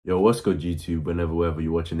Yo, what's good, YouTube? Wherever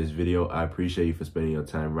you're watching this video, I appreciate you for spending your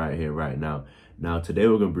time right here, right now. Now, today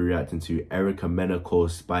we're going to be reacting to Erica Mena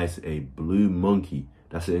calls Spice a blue monkey.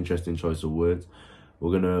 That's an interesting choice of words.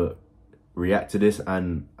 We're going to react to this,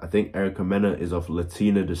 and I think Erica Mena is of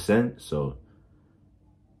Latina descent, so,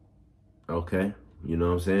 okay. You know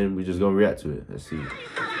what I'm saying? We're just going to react to it. Let's see. That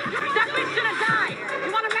bitch should have died.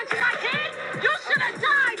 You want to mention my kid? You should have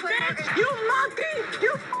died, bitch. You monkey.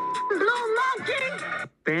 You blue monkey.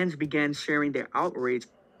 Fans began sharing their outrage.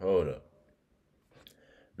 Hold up.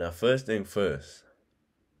 Now, first thing first.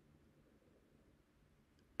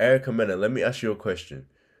 Erica Mena, let me ask you a question.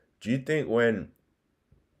 Do you think when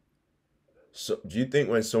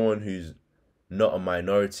someone who's not a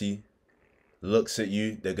minority looks at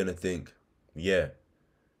you, they're gonna think, yeah,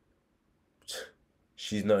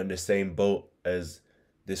 she's not in the same boat as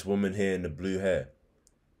this woman here in the blue hair?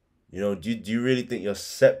 You know, do you really think you're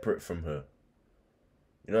separate from her?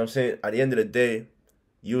 You know what I'm saying? At the end of the day,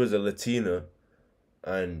 you as a Latina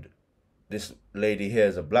and this lady here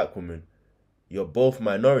as a black woman, you're both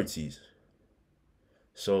minorities.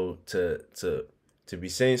 So to be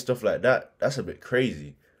saying stuff like that, that's a bit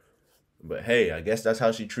crazy. But hey, I guess that's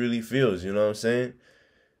how she truly feels, you know what I'm saying?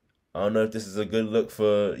 I don't know if this is a good look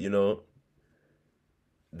for, you know,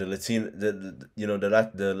 the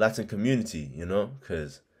the Latin community, you know,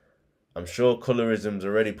 because I'm sure colorism's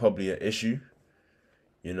already probably an issue,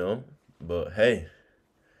 you know, but hey,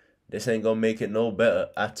 this ain't gonna make it no better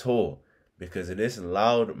at all, because of this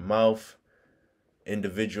loud mouth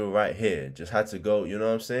individual right here just had to go, you know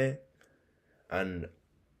what I'm saying? And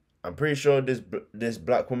I'm pretty sure this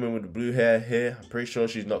black woman with the blue hair here, I'm pretty sure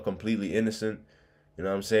she's not completely innocent. You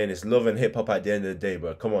know what I'm saying? It's love and hip hop at the end of the day,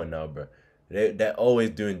 bro. Come on now, bro. They're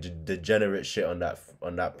always doing degenerate shit on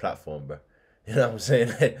that platform, bro. You know what I'm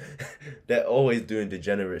saying? They're always doing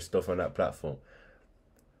degenerate stuff on that platform.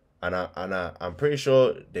 And I'm pretty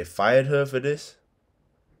sure they fired her for this.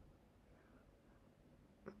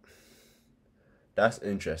 That's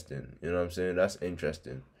interesting. You know what I'm saying? That's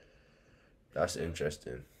interesting. That's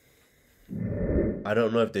interesting. I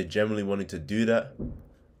don't know if they generally wanted to do that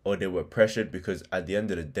or they were pressured, because at the end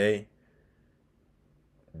of the day,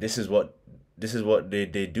 this is what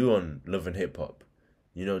they do on Love and Hip Hop.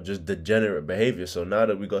 You know, just degenerate behavior. So now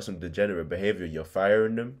that we got some degenerate behavior, you're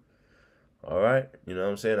firing them. All right? You know what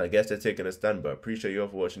I'm saying? I guess they're taking a stand, but I appreciate you all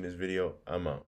for watching this video. I'm out.